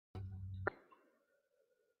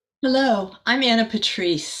Hello, I'm Ana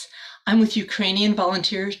Patrice. I'm with Ukrainian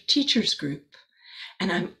Volunteer Teachers Group,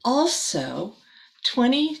 and I'm also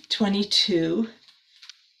 2022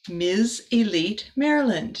 Ms. Elite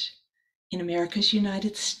Maryland in America's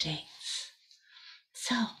United States.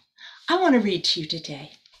 So I want to read to you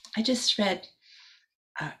today. I just read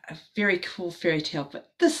a very cool fairy tale,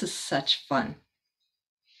 but this is such fun.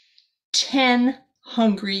 10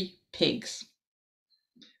 Hungry Pigs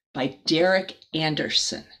by Derek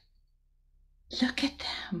Anderson. Look at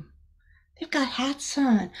them. They've got hats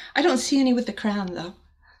on. I don't see any with the crown, though.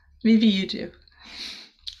 Maybe you do.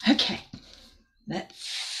 Okay, let's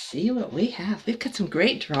see what we have. We've got some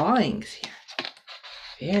great drawings here.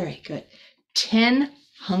 Very good. 10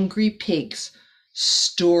 Hungry Pigs.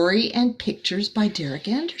 Story and pictures by Derek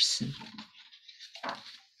Anderson.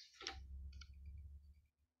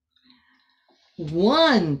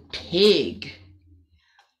 One pig.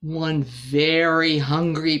 One very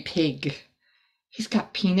hungry pig. He's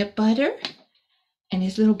got peanut butter, and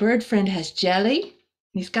his little bird friend has jelly, and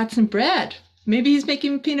he's got some bread. Maybe he's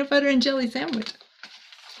making a peanut butter and jelly sandwich.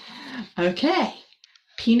 Okay,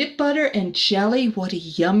 peanut butter and jelly, what a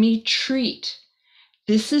yummy treat.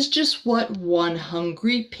 This is just what one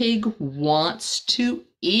hungry pig wants to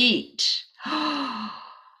eat.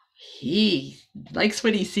 He likes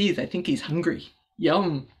what he sees. I think he's hungry.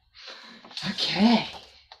 Yum. Okay.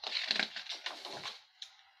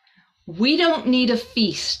 We don't need a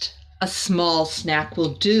feast. A small snack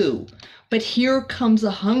will do. But here comes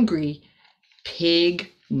a hungry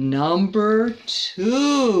pig number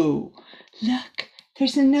 2. Look,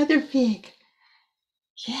 there's another pig.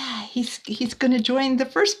 Yeah, he's going to join the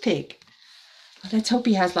first pig. Well, let's hope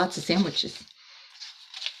he has lots of sandwiches.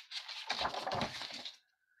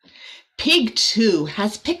 Pig 2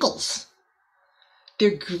 has pickles.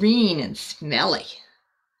 They're green and smelly.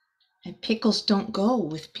 And pickles don't go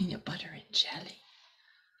with peanut butter and jelly.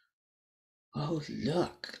 Oh,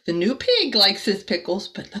 look. The new pig likes his pickles,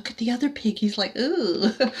 but look at the other pig. He's like,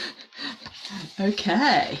 ooh.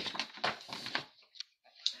 Okay.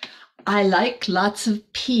 I like lots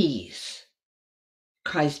of peas,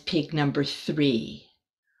 cries pig number 3.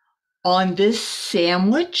 On this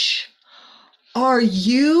sandwich? Are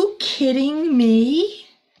you kidding me?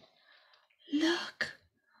 Look.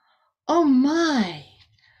 Oh, my.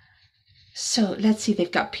 So let's see,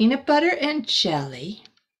 they've got peanut butter and jelly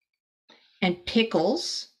and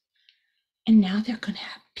pickles, and now they're going to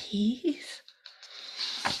have peas.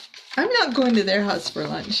 I'm not going to their house for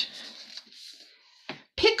lunch.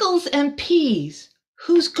 Pickles and peas.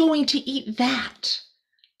 Who's going to eat that?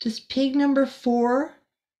 Does pig number 4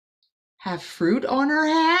 have fruit on her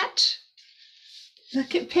hat?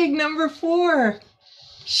 Look at pig number 4.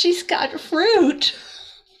 She's got fruit.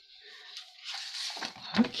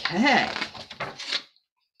 Okay.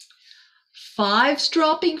 5's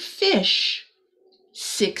dropping fish.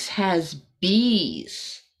 6 has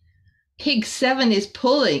bees. Pig 7 is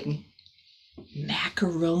pulling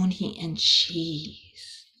macaroni and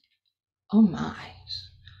cheese. Oh my.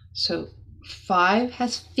 So 5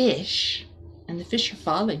 has fish, and the fish are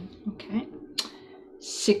falling. Okay.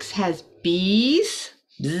 6 has bees.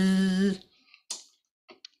 Bzz.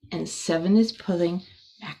 And 7 is pulling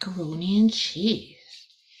macaroni and cheese.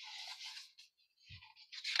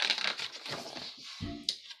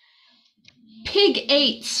 Pig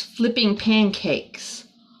 8's flipping pancakes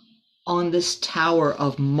on this tower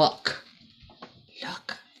of muck.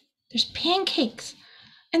 Look, there's pancakes.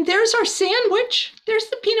 And there's our sandwich. There's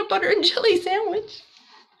the peanut butter and jelly sandwich.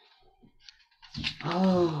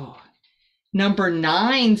 Oh, number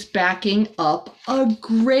 9's backing up a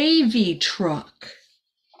gravy truck.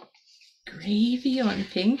 Gravy on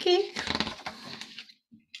pancakes?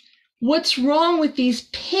 What's wrong with these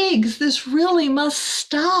pigs? This really must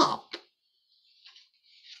stop.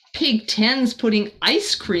 Pig 10's putting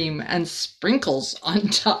ice cream and sprinkles on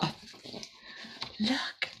top.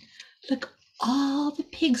 Look, all the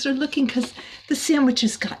pigs are looking because the sandwich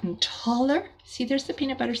has gotten taller. See, there's the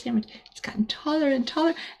peanut butter sandwich. It's gotten taller and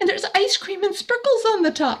taller, and there's ice cream and sprinkles on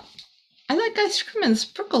the top. I like ice cream and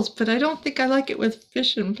sprinkles, but I don't think I like it with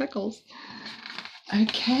fish and pickles.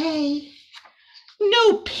 Okay.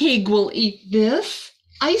 No pig will eat this.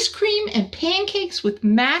 Ice cream and pancakes with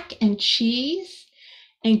mac and cheese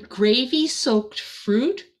and gravy-soaked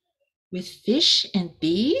fruit with fish and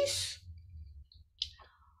bees.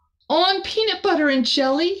 On peanut butter and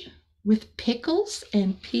jelly with pickles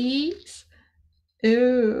and peas.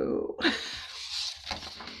 Ew.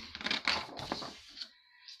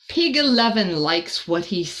 Pig 11 likes what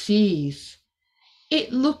he sees.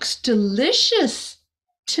 It looks delicious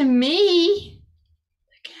to me.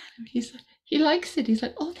 Look at him. He likes it. He's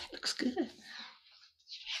like, oh, that looks good.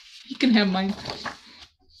 You can have mine.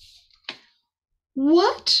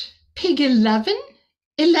 What? Pig 11?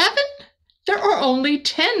 11? There are only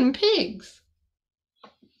 10 pigs.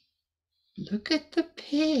 Look at the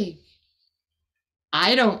pig.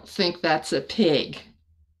 I don't think that's a pig.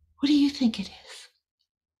 What do you think it is?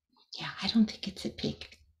 Yeah, I don't think it's a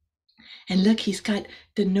pig. And look, he's got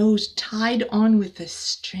the nose tied on with a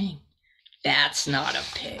string. That's not a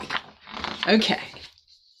pig. Okay.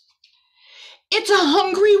 It's a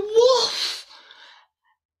hungry wolf.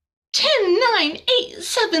 10, 9, 8,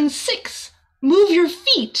 7, 6. Move your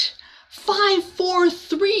feet. 5, 4,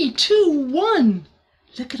 3, 2, 1.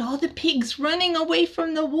 Look at all the pigs running away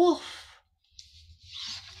from the wolf.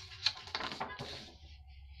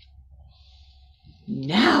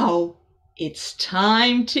 Now it's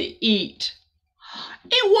time to eat.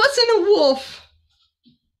 It wasn't a wolf.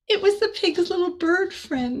 It was the pig's little bird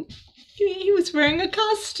friend. He was wearing a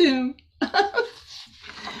costume.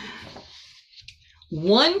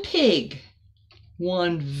 One pig,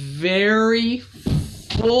 one very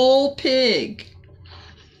full pig.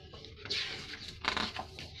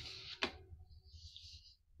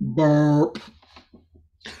 Burp.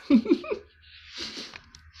 Look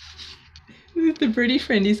at the birdie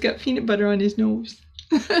friend, he's got peanut butter on his nose.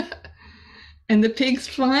 And the pig's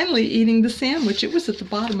finally eating the sandwich. It was at the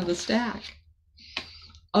bottom of the stack.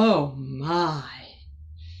 Oh my.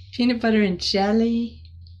 Peanut butter and jelly,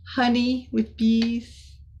 honey with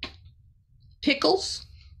bees, pickles,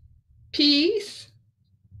 peas,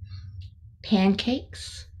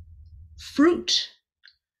 pancakes, fruit,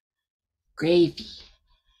 gravy,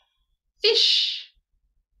 fish,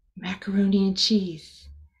 macaroni and cheese,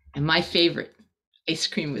 and my favorite, ice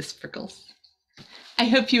cream with sprinkles. I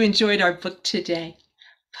hope you enjoyed our book today.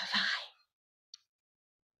 Bye-bye.